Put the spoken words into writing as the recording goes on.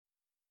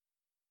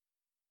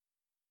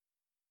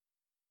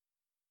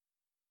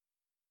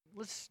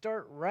Let's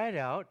start right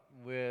out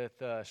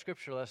with a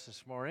scripture lesson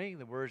this morning,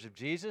 the words of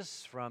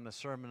Jesus from the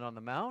Sermon on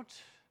the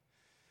Mount,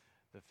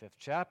 the 5th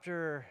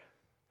chapter.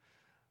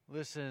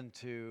 Listen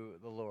to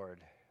the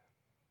Lord.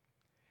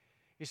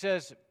 He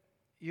says,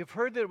 "You've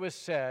heard that it was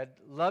said,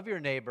 'Love your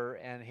neighbor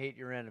and hate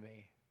your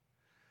enemy.'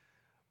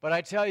 But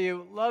I tell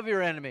you, love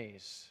your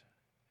enemies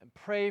and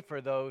pray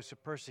for those who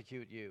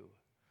persecute you,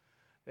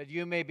 that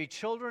you may be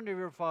children of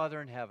your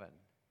Father in heaven.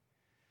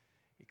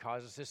 He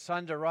causes his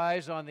sun to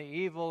rise on the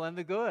evil and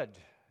the good,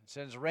 and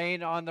sends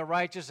rain on the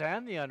righteous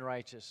and the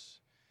unrighteous.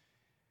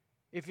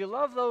 If you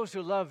love those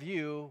who love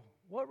you,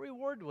 what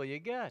reward will you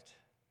get?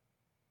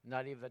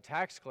 Not even the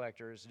tax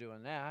collector is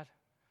doing that.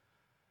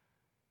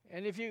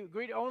 And if you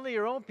greet only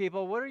your own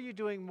people, what are you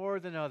doing more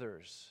than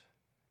others?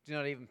 Do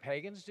not even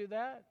pagans do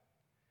that?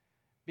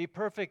 Be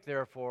perfect,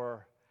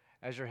 therefore,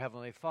 as your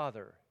heavenly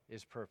Father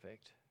is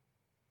perfect."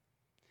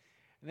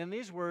 And then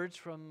these words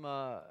from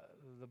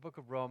the book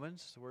of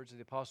Romans, the words of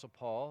the Apostle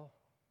Paul,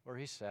 where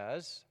he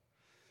says,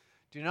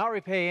 "Do not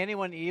repay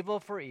anyone evil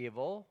for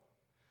evil.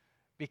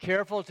 Be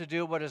careful to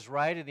do what is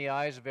right in the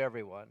eyes of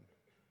everyone.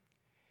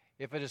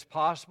 If it is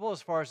possible,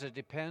 as far as it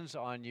depends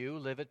on you,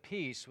 live at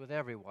peace with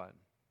everyone.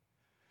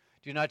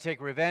 Do not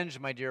take revenge,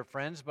 my dear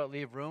friends, but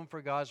leave room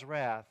for God's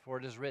wrath, for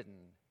it is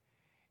written,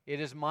 'It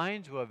is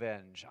mine to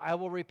avenge. I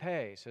will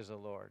repay,' says the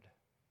Lord.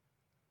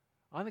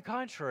 On the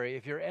contrary,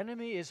 if your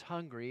enemy is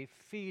hungry,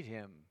 feed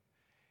him.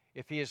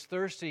 If he is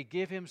thirsty,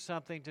 give him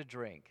something to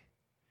drink.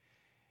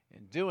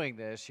 In doing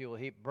this, you will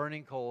heap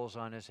burning coals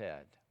on his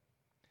head.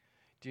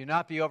 Do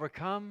not be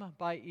overcome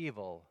by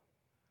evil,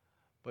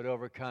 but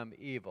overcome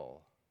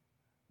evil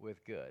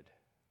with good."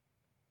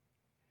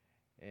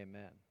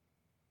 Amen.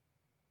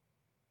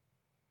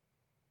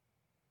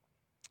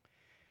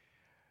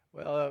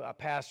 Well, a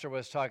pastor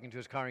was talking to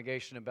his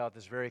congregation about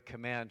this very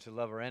command to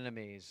love our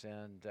enemies,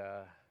 and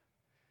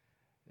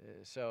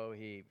so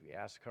he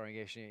asked the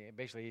congregation,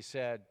 basically he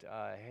said,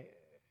 "Hey,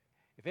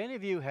 if any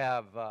of you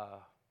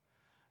have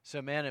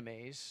some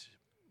enemies,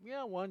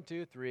 1,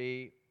 2,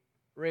 3,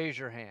 raise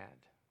your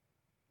hand."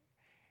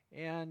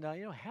 And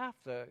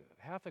half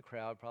the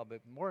crowd,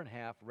 probably more than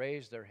half,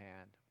 raised their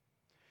hand.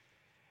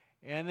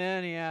 And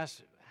then he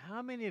asked,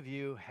 "How many of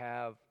you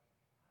have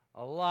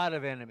a lot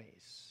of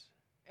enemies?"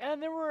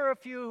 And there were a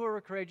few who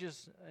were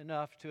courageous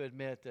enough to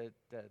admit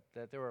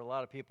that there were a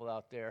lot of people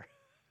out there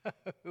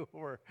who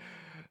were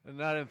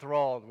not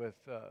enthralled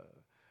with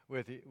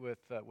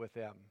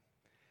them.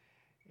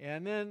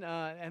 And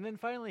then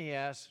finally he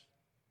asked,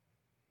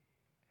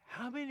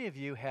 "How many of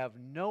you have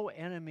no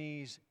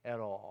enemies at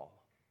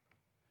all?"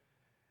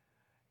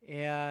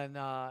 And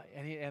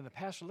the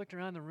pastor looked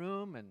around the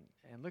room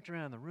and looked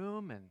around the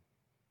room, and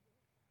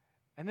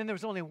then there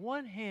was only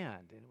one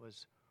hand, and it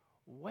was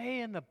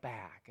way in the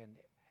back, an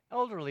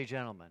elderly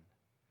gentleman.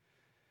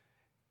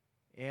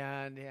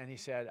 And he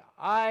said,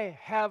 "I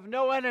have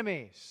no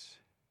enemies."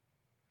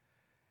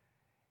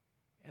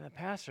 And the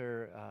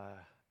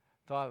pastor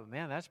thought,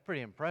 man, that's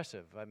pretty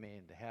impressive. I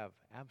mean, to have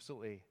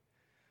absolutely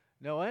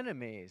no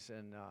enemies,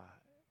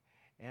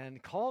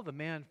 and called the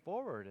man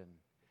forward,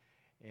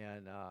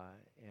 and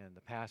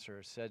the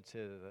pastor said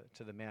to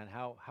the man,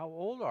 "How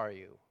old are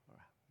you?"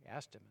 He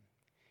asked him.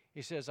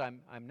 He says,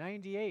 "I'm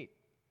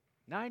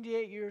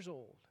 98 years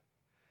old."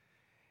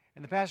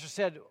 And the pastor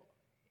said,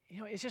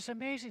 "It's just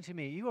amazing to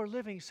me. You are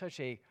living such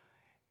a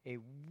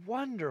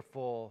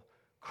wonderful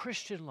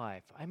Christian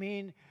life. I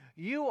mean,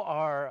 you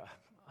are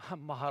a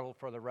model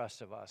for the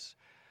rest of us.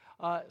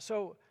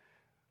 So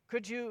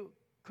could you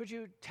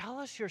tell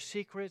us your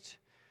secret?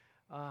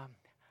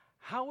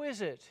 How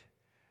is it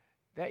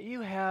that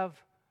you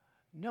have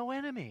no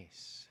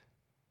enemies?"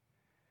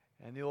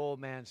 And the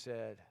old man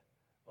said,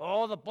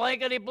 "Oh, the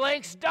blankety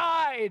blanks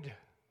died."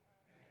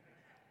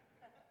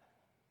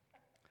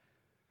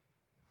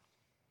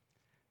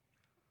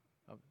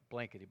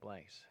 Blankety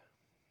blanks.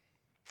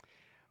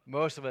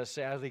 Most of us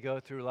sadly go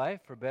through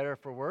life, for better or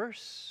for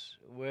worse,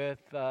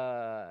 with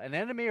an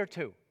enemy or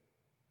two,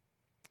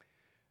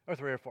 or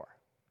 3 or 4.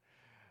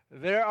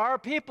 There are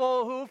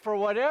people who, for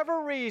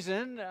whatever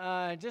reason,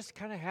 just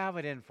kind of have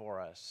it in for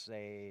us.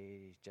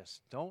 They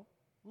just don't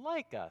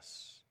like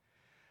us.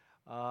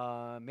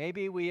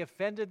 Maybe we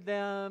offended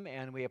them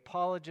and we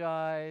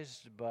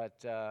apologized,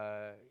 but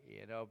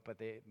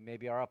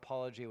maybe our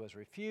apology was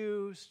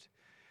refused.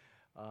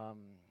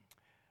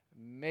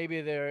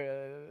 Maybe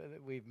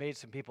we've made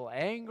some people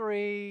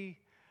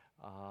angry.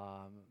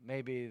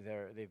 Maybe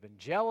they've been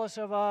jealous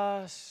of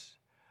us.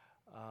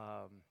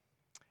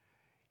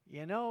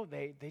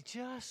 They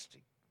just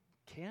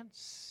can't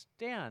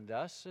stand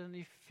us, and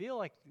you feel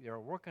like they're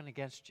working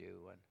against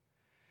you. And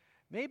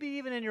maybe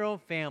even in your own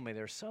family,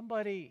 there's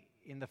somebody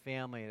in the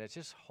family that's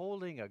just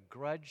holding a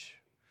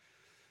grudge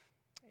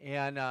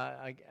and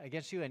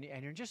against you,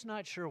 and you're just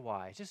not sure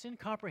why. It's just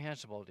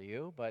incomprehensible to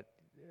you, but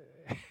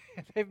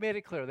they've made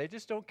it clear. They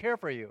just don't care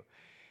for you.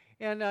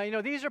 And,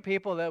 these are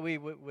people that we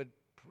would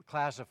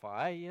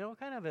classify,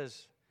 kind of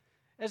as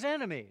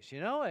enemies,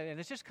 and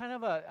it's just kind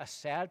of a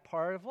sad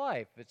part of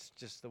life. It's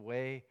just the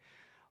way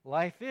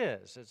life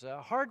is. It's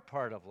a hard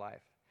part of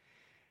life.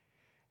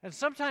 And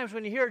sometimes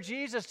when you hear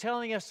Jesus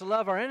telling us to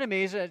love our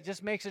enemies, it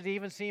just makes it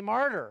even seem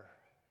harder.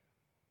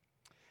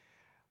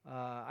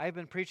 I've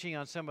been preaching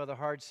on some of the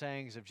hard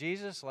sayings of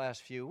Jesus the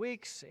last few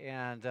weeks,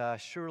 and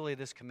surely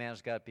this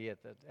command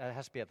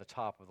has to be at the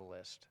top of the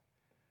list.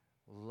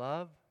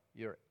 Love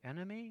your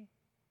enemy.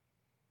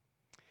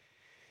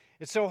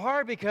 It's so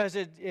hard because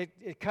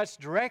it cuts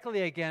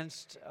directly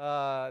against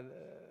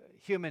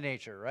human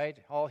nature, right?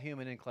 All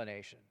human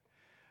inclination.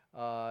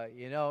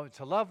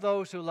 To love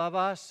those who love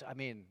us,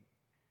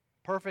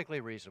 perfectly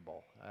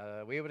reasonable.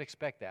 We would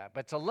expect that.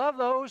 But to love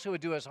those who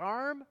would do us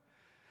harm,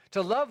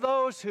 to love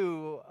those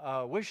who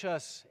wish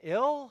us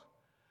ill,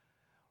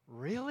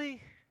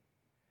 really?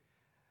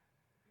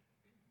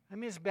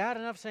 It's bad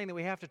enough saying that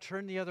we have to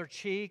turn the other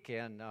cheek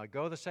and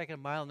go the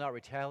second mile and not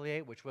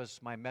retaliate, which was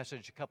my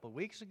message a couple of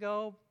weeks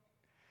ago.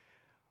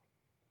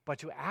 But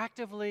to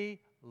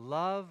actively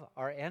love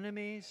our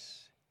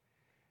enemies,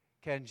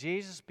 can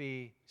Jesus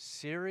be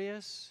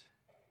serious?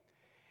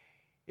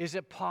 Is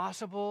it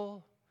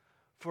possible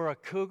for a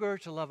cougar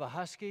to love a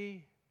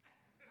husky?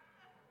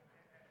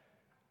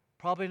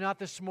 Probably not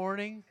this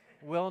morning.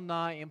 Well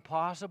nigh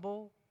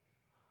impossible.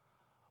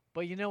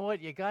 But you know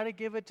what? You got to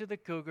give it to the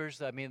Cougars.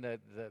 The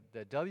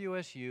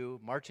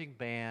WSU marching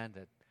band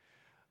that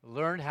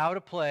learned how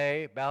to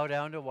play, bow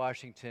down to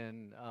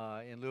Washington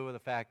in lieu of the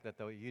fact that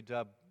the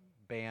UW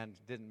band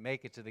didn't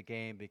make it to the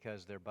game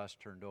because their bus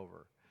turned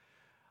over.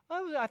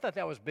 I thought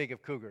that was big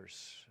of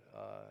Cougars.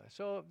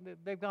 So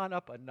they've gone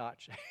up a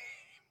notch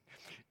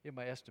in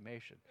my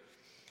estimation.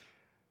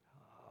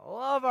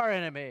 Love our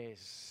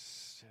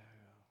enemies.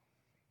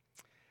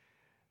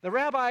 The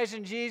rabbis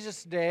in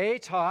Jesus' day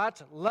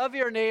taught, love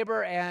your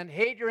neighbor and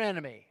hate your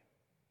enemy.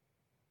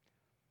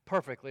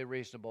 Perfectly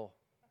reasonable.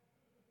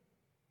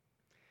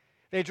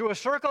 They drew a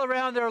circle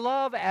around their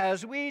love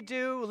as we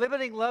do,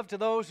 limiting love to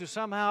those who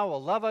somehow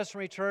will love us in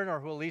return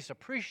or who at least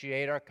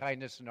appreciate our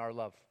kindness and our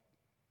love.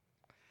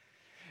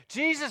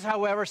 Jesus,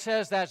 however,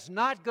 says that's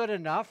not good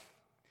enough.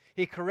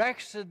 He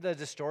corrects the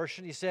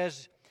distortion. He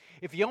says,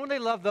 if you only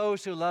love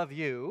those who love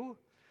you,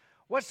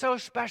 what's so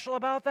special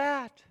about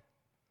that?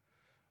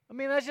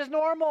 That's just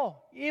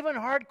normal. Even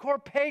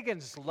hardcore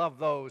pagans love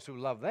those who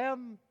love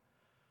them.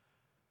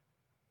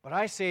 But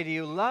I say to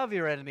you, love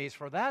your enemies,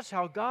 for that's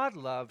how God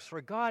loves.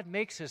 For God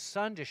makes his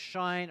sun to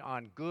shine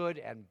on good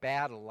and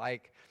bad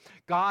alike.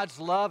 God's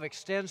love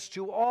extends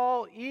to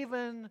all,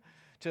 even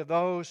to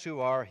those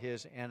who are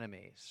his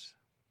enemies.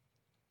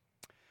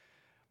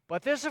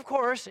 But this, of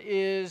course,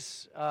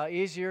 is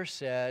easier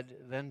said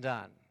than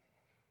done.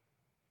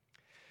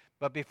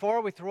 But before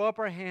we throw up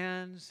our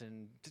hands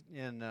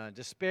in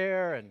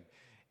despair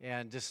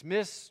and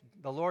dismiss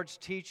the Lord's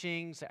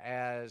teachings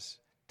as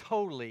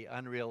totally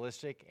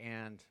unrealistic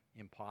and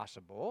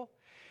impossible,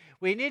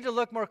 we need to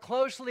look more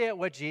closely at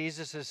what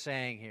Jesus is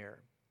saying here.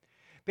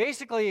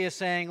 Basically, he is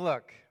saying,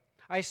 look,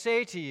 I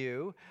say to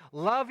you,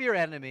 love your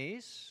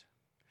enemies,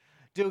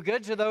 do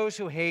good to those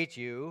who hate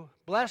you,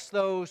 bless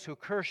those who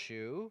curse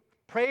you,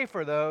 pray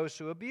for those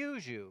who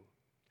abuse you,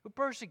 who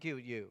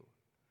persecute you.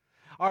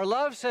 Our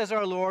love, says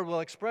our Lord,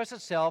 will express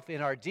itself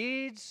in our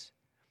deeds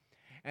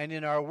and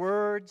in our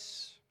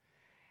words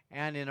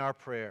and in our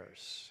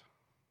prayers.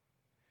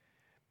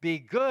 Be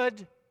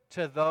good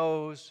to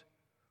those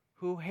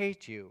who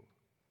hate you.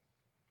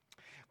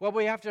 What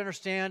we have to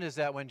understand is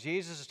that when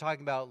Jesus is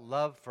talking about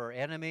love for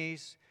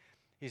enemies,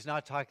 he's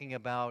not talking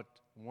about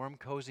warm,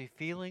 cozy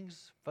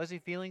feelings, fuzzy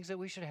feelings that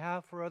we should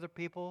have for other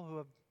people who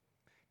have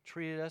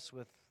treated us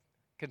with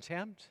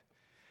contempt.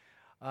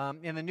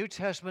 In the New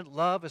Testament,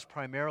 love is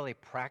primarily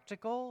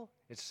practical.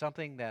 It's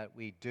something that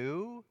we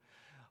do.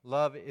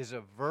 Love is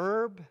a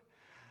verb.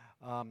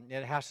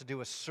 It has to do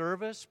with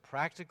service,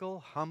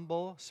 practical,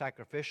 humble,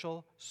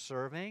 sacrificial,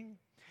 serving.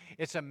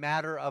 It's a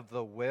matter of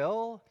the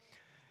will.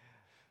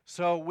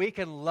 So we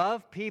can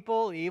love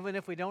people even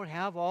if we don't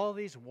have all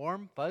these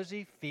warm,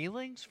 fuzzy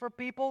feelings for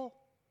people.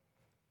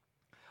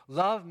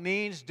 Love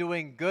means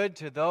doing good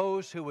to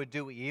those who would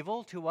do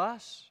evil to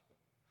us.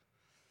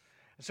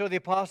 So the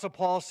Apostle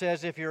Paul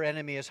says, if your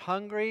enemy is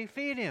hungry,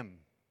 feed him.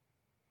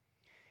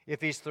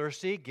 If he's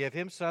thirsty, give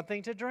him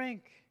something to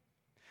drink.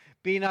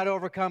 Be not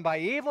overcome by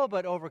evil,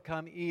 but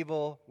overcome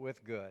evil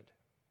with good.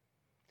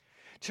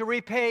 To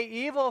repay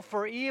evil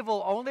for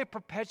evil only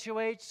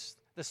perpetuates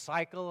the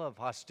cycle of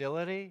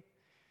hostility.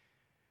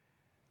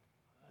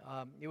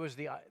 It was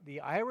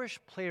the Irish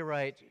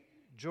playwright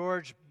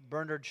George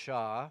Bernard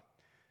Shaw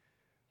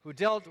who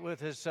dealt with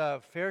his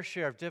fair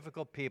share of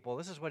difficult people.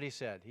 This is what he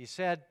said. He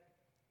said,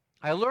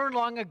 I learned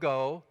long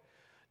ago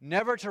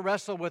never to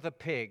wrestle with a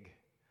pig.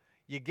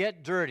 You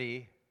get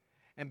dirty,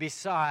 and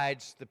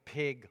besides, the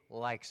pig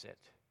likes it.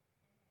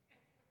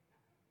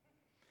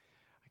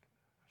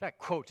 That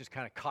quote just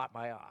kind of caught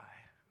my eye.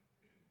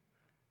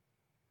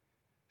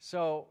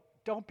 So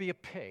don't be a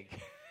pig.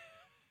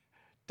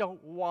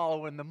 Don't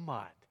wallow in the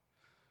mud.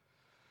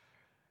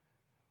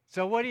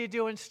 So what do you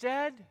do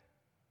instead?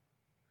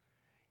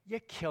 You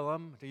kill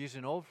them, to use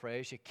an old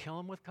phrase, you kill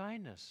them with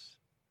kindness.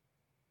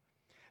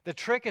 The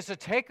trick is to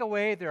take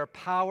away their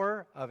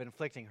power of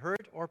inflicting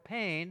hurt or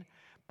pain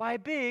by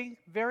being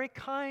very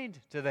kind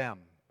to them.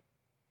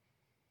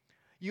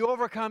 You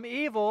overcome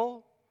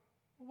evil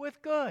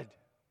with good.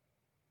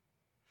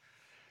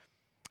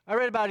 I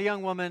read about a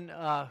young woman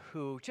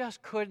who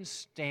just couldn't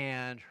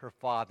stand her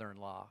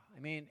father-in-law. I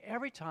mean,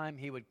 every time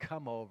he would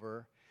come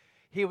over,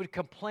 he would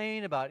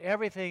complain about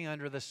everything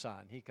under the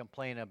sun. He'd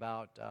complain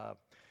about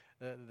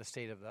the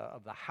state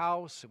of the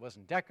house. It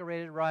wasn't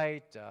decorated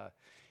right.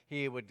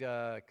 He would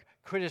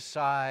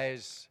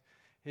criticize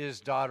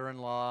his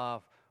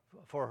daughter-in-law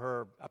for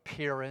her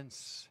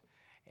appearance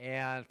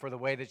and for the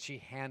way that she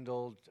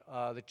handled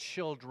the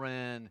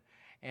children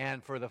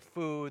and for the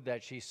food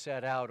that she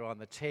set out on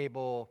the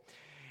table.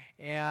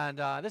 And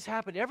this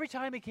happened every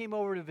time he came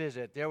over to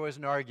visit. There was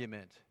an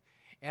argument,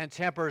 and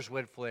tempers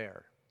would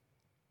flare.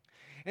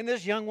 And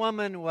this young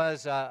woman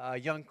was a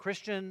young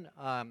Christian,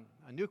 a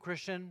new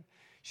Christian.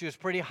 She was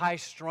pretty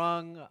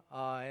high-strung,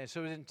 and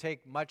so it didn't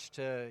take much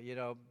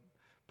to,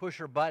 push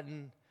her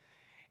button.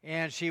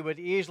 And she would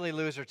easily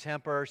lose her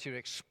temper. She would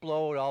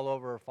explode all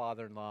over her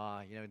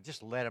father-in-law,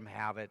 just let him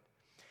have it.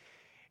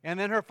 And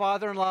then her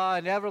father-in-law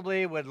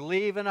inevitably would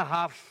leave in a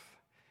huff.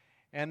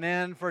 And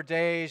then for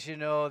days,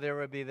 there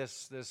would be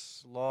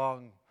this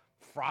long,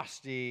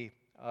 frosty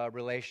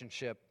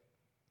relationship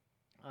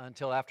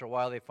until after a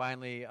while they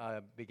finally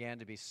began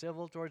to be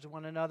civil towards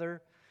one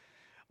another,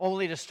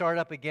 only to start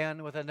up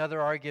again with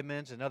another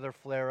argument, another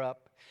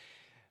flare-up.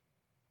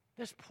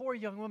 This poor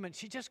young woman,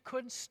 she just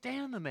couldn't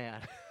stand the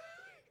man.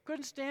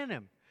 Couldn't stand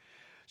him.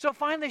 So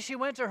finally she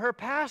went to her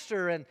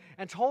pastor and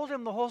told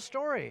him the whole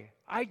story.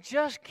 I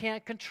just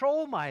can't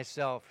control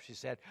myself, she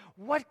said.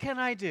 What can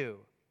I do?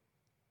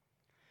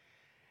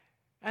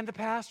 And the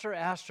pastor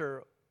asked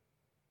her,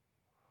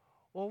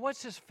 well,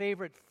 what's his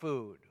favorite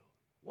food?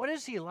 What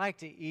does he like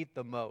to eat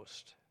the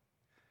most?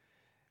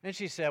 And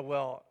she said,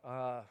 well,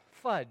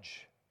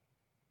 fudge.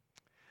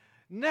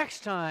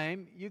 Next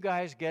time you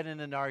guys get in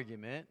an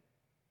argument,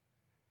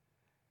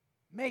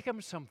 make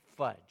him some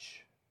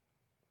fudge.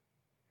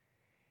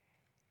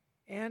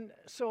 And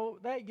so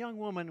that young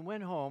woman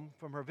went home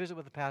from her visit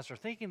with the pastor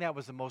thinking that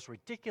was the most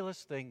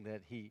ridiculous thing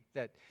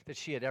that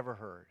she had ever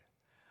heard.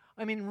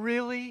 I mean,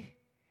 really?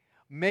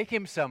 Make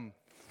him some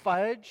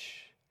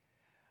fudge?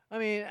 I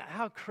mean,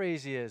 how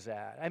crazy is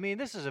that? I mean,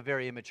 this is a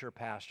very immature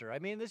pastor. I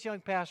mean, this young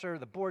pastor,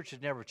 the board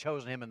should never have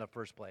chosen him in the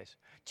first place.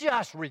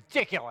 Just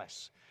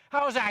ridiculous.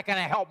 How is that going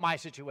to help my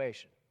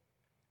situation?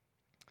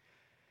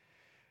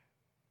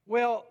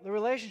 Well, the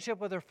relationship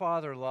with her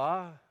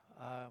father-in-law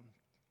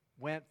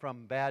went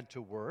from bad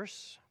to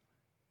worse.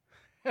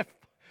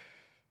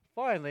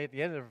 Finally, at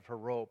the end of her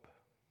rope,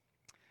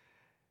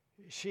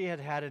 she had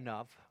had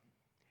enough.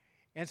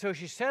 And so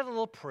she said a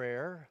little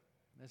prayer.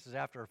 This is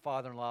after her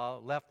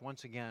father-in-law left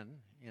once again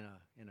in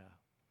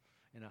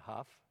a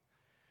huff.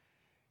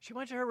 She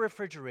went to her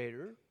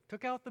refrigerator,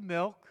 took out the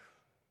milk,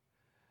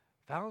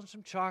 found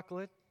some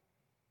chocolate,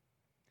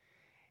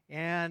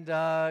 and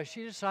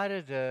she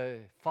decided to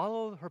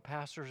follow her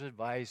pastor's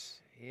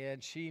advice,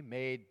 and she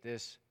made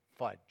this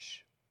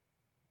fudge.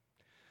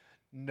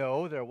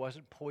 No, there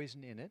wasn't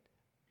poison in it,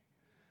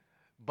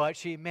 but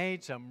she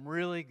made some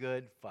really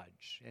good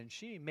fudge, and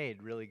she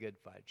made really good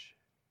fudge.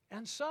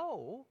 And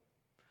so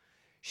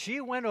she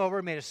went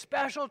over, made a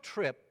special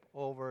trip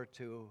over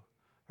to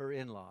her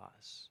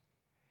in-laws,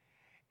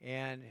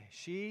 and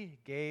she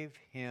gave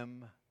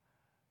him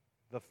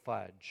the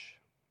fudge.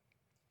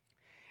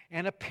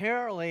 And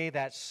apparently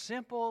that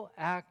simple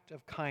act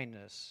of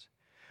kindness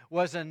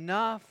was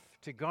enough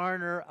to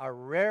garner a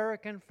rare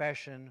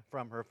confession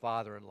from her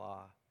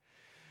father-in-law.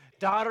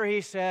 Daughter,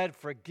 he said,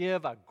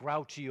 forgive a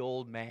grouchy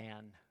old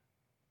man.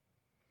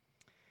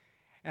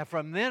 And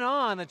from then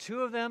on, the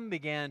two of them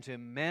began to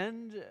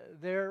mend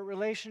their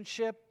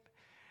relationship.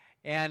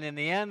 And in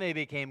the end, they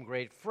became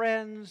great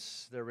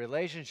friends. Their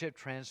relationship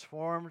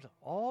transformed,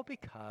 all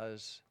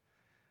because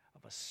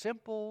of a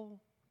simple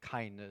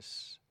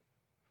kindness,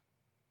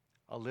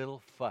 a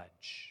little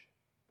fudge.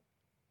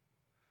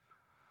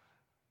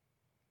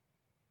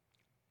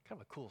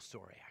 Kind of a cool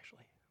story, actually.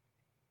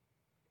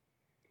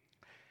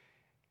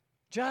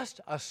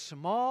 Just a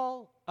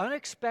small,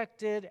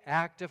 unexpected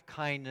act of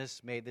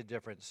kindness made the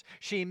difference.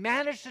 She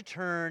managed to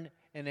turn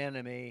an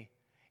enemy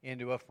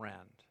into a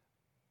friend.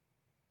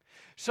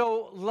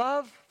 So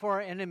love for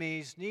our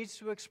enemies needs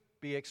to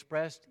be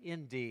expressed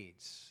in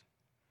deeds.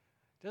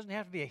 It doesn't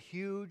have to be a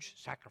huge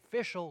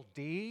sacrificial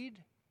deed,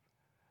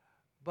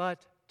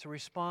 but to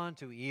respond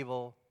to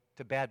evil,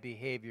 to bad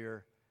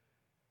behavior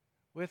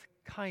with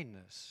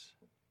kindness.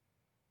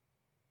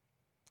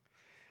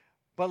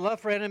 But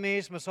love for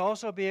enemies must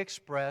also be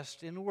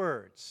expressed in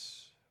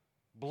words.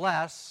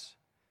 Bless,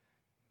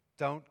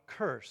 don't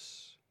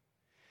curse.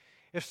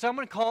 If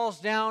someone calls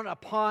down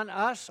upon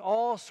us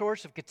all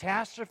sorts of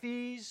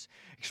catastrophes,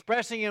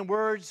 expressing in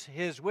words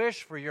his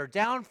wish for your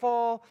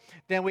downfall,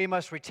 then we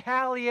must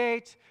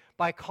retaliate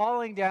by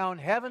calling down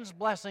heaven's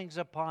blessings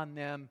upon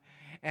them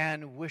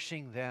and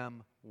wishing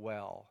them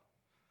well.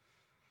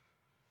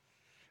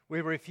 We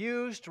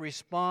refuse to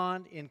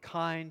respond in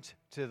kind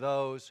to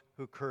those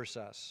who curse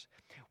us.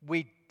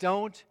 We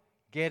don't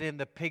get in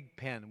the pig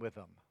pen with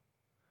them.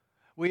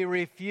 We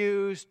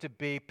refuse to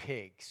be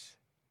pigs.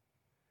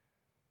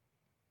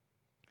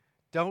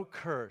 Don't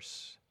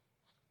curse.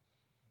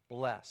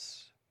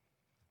 Bless.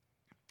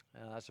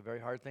 Now, that's a very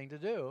hard thing to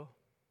do,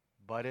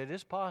 but it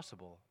is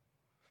possible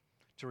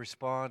to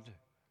respond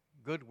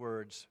good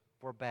words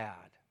for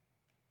bad.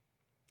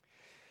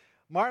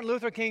 Martin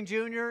Luther King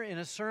Jr., in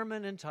a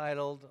sermon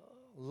entitled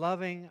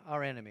Loving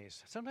Our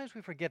Enemies. Sometimes we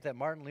forget that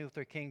Martin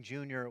Luther King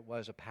Jr.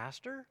 was a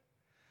pastor,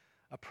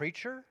 a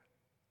preacher,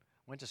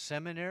 went to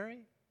seminary,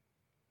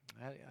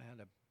 had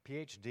a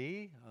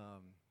PhD,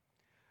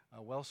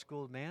 a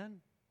well-schooled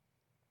man.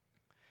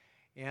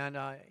 And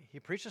he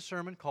preached a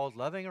sermon called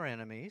Loving Our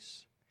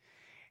Enemies.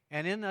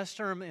 And in this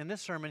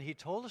sermon, he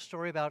told a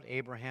story about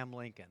Abraham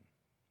Lincoln.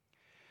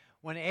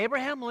 When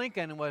Abraham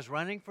Lincoln was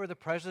running for the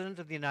President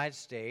of the United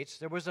States,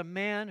 there was a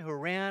man who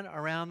ran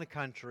around the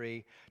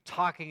country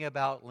talking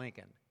about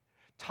Lincoln,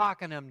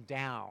 talking him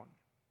down.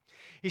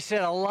 He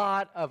said a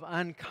lot of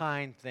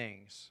unkind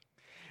things.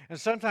 And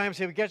sometimes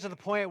he would get to the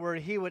point where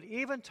he would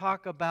even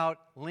talk about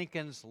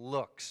Lincoln's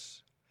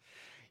looks.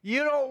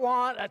 You don't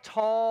want a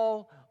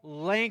tall,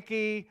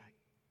 lanky,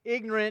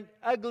 ignorant,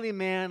 ugly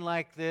man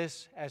like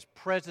this as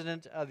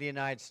President of the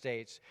United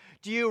States.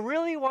 Do you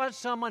really want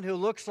someone who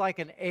looks like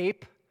an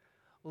ape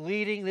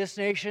leading this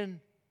nation?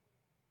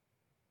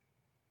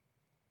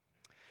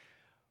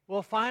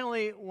 Well,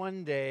 finally,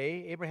 one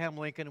day, Abraham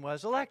Lincoln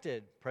was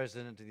elected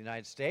President of the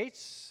United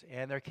States,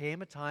 and there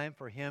came a time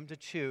for him to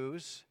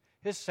choose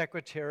his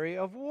Secretary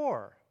of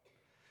War.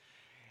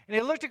 And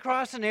he looked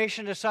across the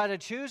nation and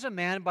decided to choose a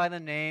man by the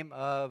name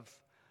of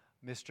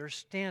Mr.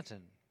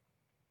 Stanton.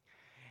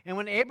 And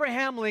when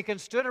Abraham Lincoln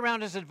stood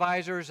around his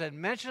advisors and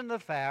mentioned the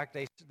fact,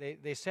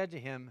 they said to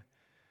him,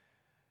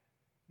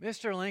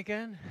 Mr.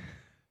 Lincoln,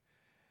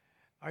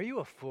 are you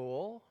a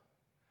fool?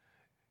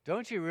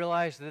 Don't you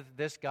realize that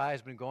this guy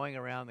has been going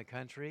around the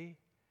country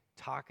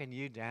talking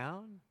you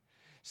down,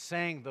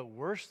 saying the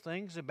worst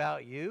things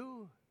about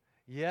you?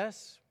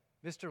 Yes,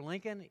 Mr.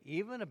 Lincoln,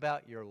 even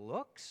about your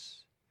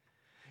looks?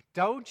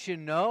 Don't you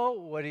know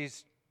what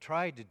he's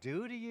tried to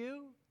do to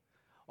you?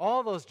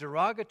 All those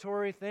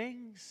derogatory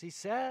things he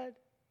said.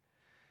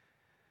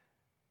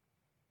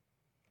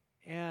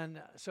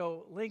 And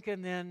so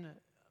Lincoln then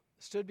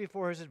stood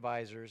before his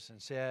advisors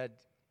and said,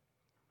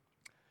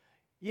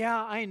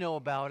 yeah, I know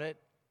about it.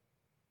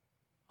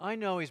 I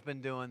know he's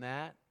been doing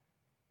that.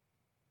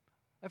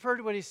 I've heard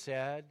what he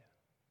said.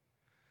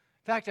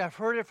 In fact, I've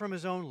heard it from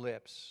his own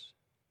lips.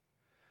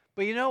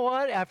 But you know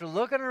what? After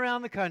looking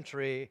around the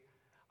country,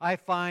 I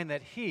find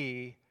that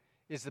he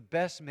is the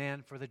best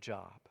man for the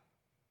job.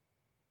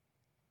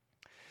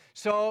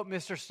 So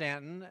Mr.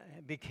 Stanton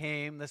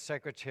became the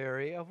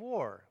Secretary of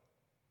War.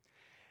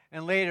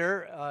 And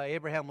later,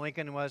 Abraham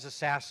Lincoln was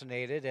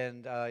assassinated,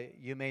 and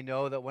you may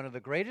know that one of the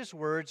greatest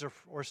words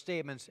or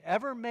statements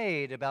ever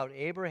made about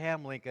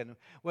Abraham Lincoln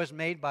was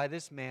made by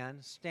this man,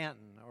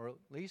 Stanton, or at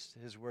least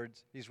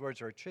these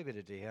words are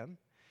attributed to him.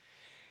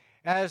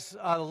 As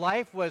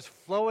life was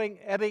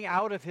ebbing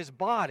out of his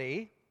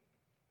body,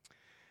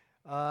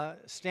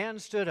 Stanton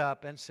stood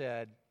up and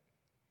said,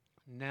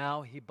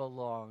 now he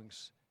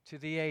belongs to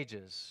the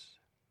ages.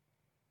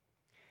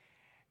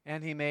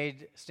 And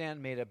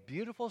Stanton made a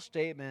beautiful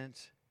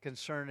statement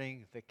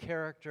concerning the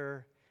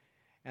character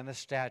and the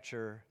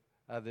stature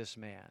of this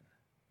man.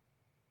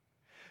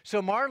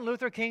 So Martin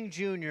Luther King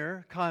Jr.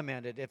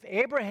 commented, if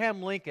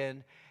Abraham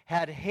Lincoln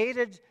had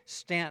hated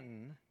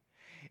Stanton,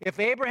 if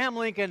Abraham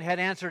Lincoln had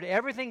answered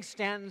everything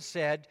Stanton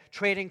said,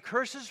 trading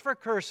curses for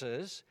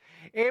curses,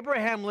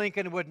 Abraham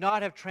Lincoln would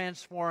not have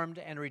transformed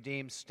and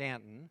redeemed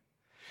Stanton.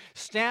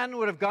 Stanton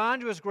would have gone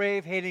to his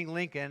grave hating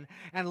Lincoln,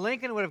 and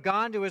Lincoln would have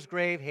gone to his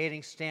grave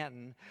hating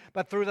Stanton.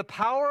 But through the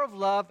power of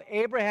love,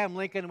 Abraham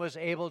Lincoln was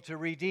able to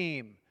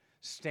redeem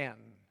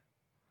Stanton.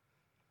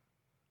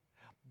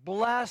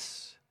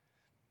 Bless,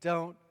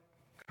 don't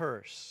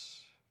curse.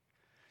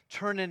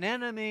 Turn an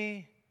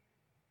enemy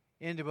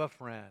into a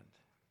friend.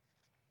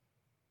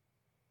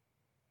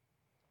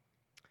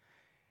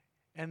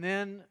 And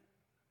then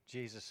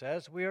Jesus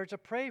says we are to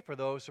pray for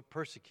those who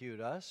persecute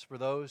us, for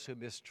those who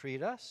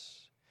mistreat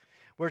us.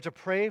 We're to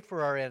pray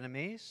for our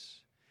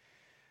enemies.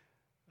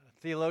 A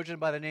theologian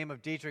by the name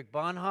of Dietrich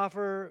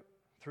Bonhoeffer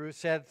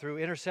said through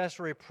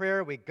intercessory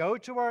prayer, we go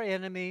to our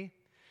enemy,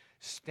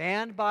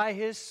 stand by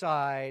his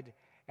side,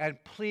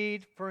 and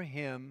plead for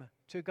him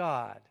to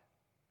God.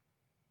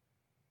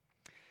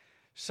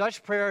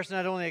 Such prayer is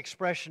not only an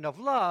expression of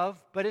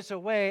love, but it's a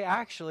way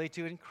actually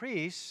to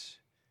increase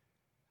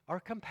our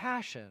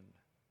compassion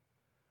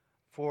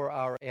for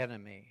our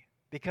enemy.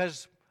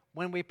 Because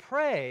when we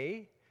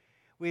pray,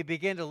 we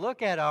begin to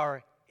look at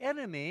our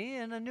enemy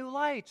in a new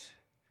light.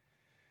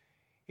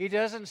 He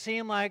doesn't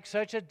seem like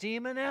such a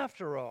demon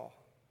after all.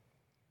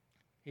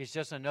 He's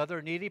just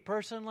another needy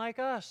person like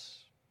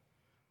us.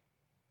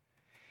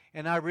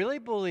 And I really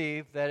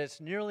believe that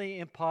it's nearly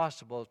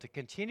impossible to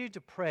continue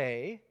to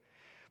pray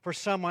for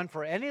someone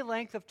for any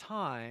length of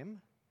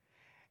time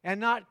and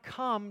not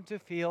come to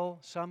feel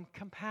some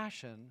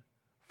compassion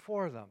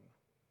for them.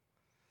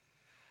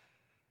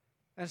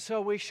 And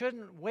so we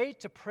shouldn't wait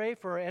to pray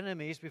for our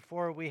enemies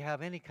before we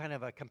have any kind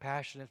of a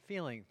compassionate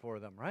feeling for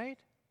them, right?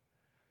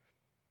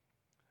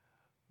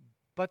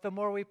 But the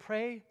more we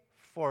pray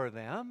for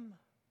them,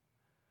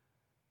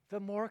 the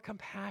more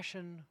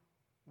compassion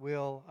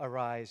will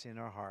arise in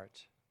our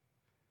heart.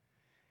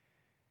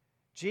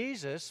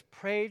 Jesus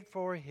prayed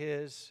for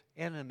his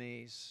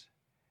enemies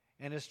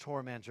and his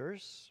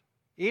tormentors,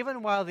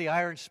 even while the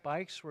iron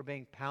spikes were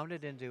being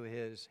pounded into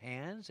his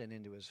hands and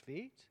into his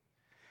feet.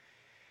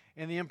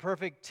 And the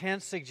imperfect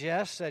tense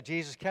suggests that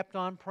Jesus kept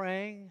on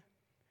praying,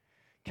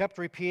 kept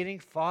repeating,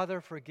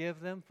 "Father, forgive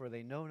them, for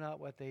they know not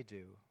what they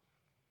do."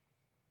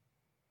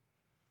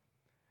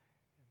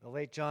 The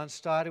late John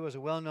Stott, who was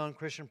a well-known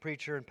Christian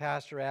preacher and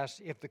pastor,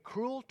 asked, if the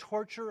cruel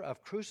torture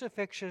of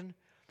crucifixion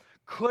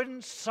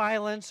couldn't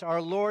silence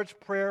our Lord's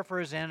prayer for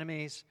his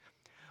enemies,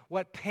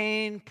 what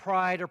pain,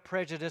 pride, or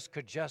prejudice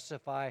could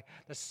justify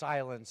the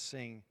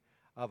silencing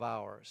of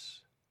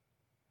ours?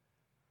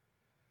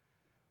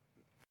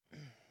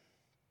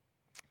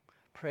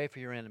 Pray for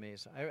your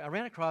enemies. I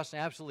ran across an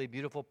absolutely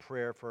beautiful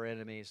prayer for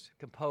enemies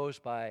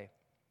composed by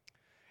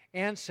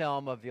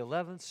Anselm of the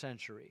 11th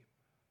century.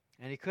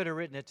 And he could have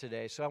written it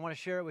today, so I want to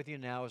share it with you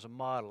now as a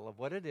model of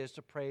what it is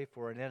to pray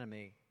for an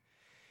enemy.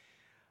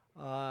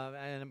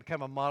 And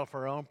kind of a model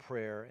for our own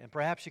prayer. And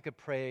perhaps you could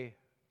pray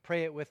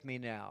it with me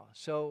now.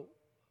 So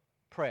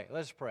pray.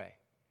 Let's pray.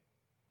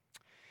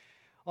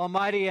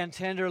 Almighty and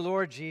tender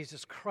Lord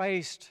Jesus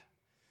Christ,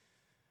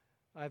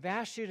 I've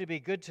asked you to be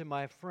good to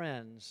my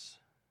friends.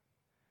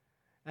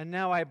 And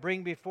now I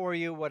bring before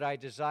you what I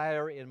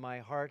desire in my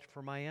heart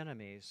for my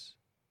enemies.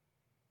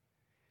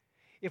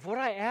 If what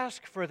I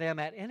ask for them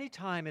at any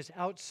time is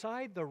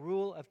outside the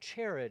rule of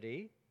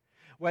charity,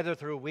 whether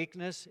through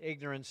weakness,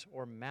 ignorance,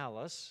 or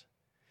malice,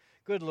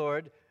 good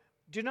Lord,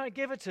 do not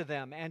give it to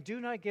them and do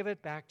not give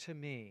it back to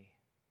me.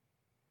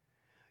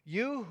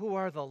 You who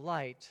are the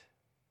light,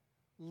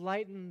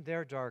 lighten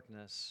their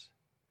darkness.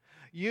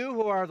 You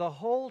who are the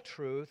whole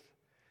truth,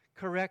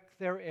 correct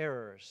their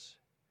errors.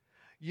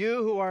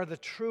 You who are the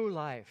true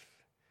life,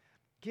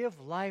 give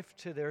life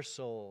to their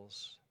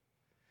souls.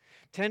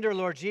 Tender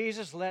Lord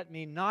Jesus, let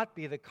me not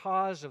be the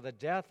cause of the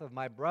death of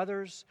my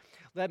brothers.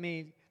 Let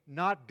me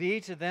not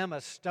be to them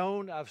a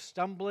stone of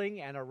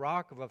stumbling and a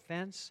rock of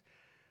offense.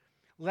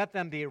 Let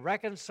them be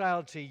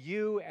reconciled to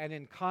you and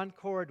in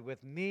concord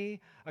with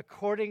me,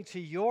 according to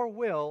your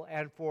will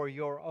and for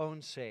your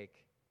own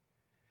sake.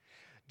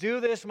 Do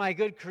this, my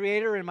good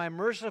Creator and my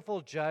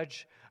merciful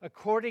Judge,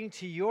 according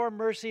to your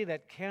mercy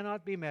that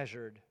cannot be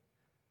measured.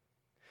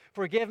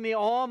 Forgive me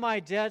all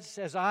my debts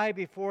as I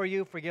before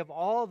you forgive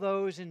all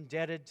those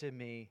indebted to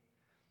me.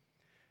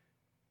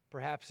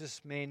 Perhaps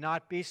this may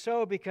not be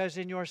so because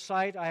in your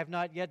sight I have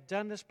not yet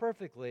done this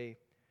perfectly,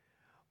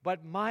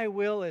 but my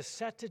will is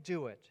set to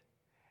do it,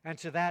 and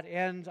to that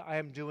end I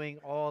am doing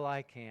all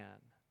I can.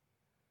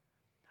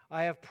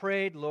 I have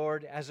prayed,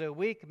 Lord, as a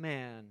weak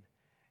man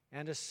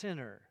and a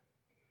sinner.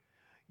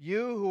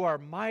 You who are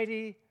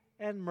mighty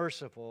and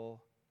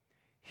merciful,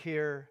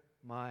 hear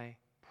my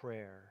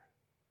prayer.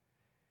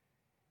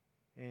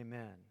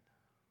 Amen.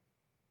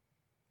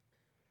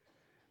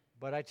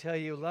 But I tell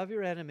you, love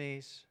your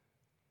enemies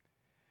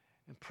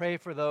and pray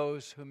for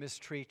those who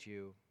mistreat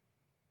you.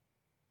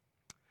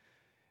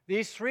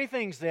 These three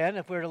things, then,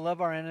 if we're to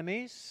love our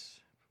enemies,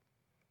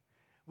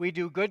 we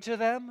do good to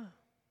them,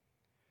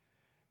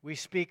 we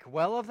speak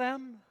well of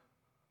them,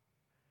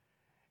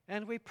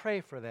 and we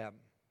pray for them.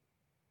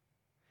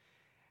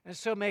 And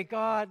so may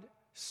God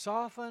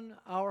soften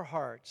our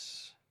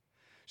hearts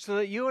so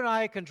that you and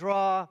I can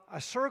draw a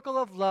circle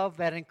of love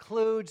that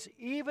includes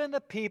even the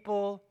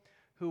people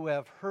who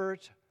have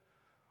hurt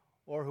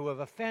or who have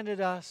offended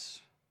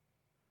us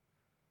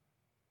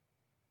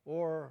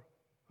or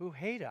who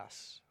hate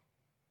us.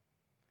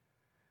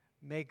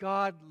 May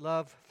God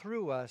love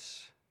through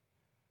us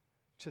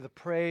to the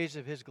praise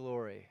of His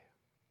glory.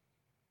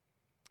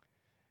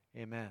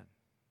 Amen.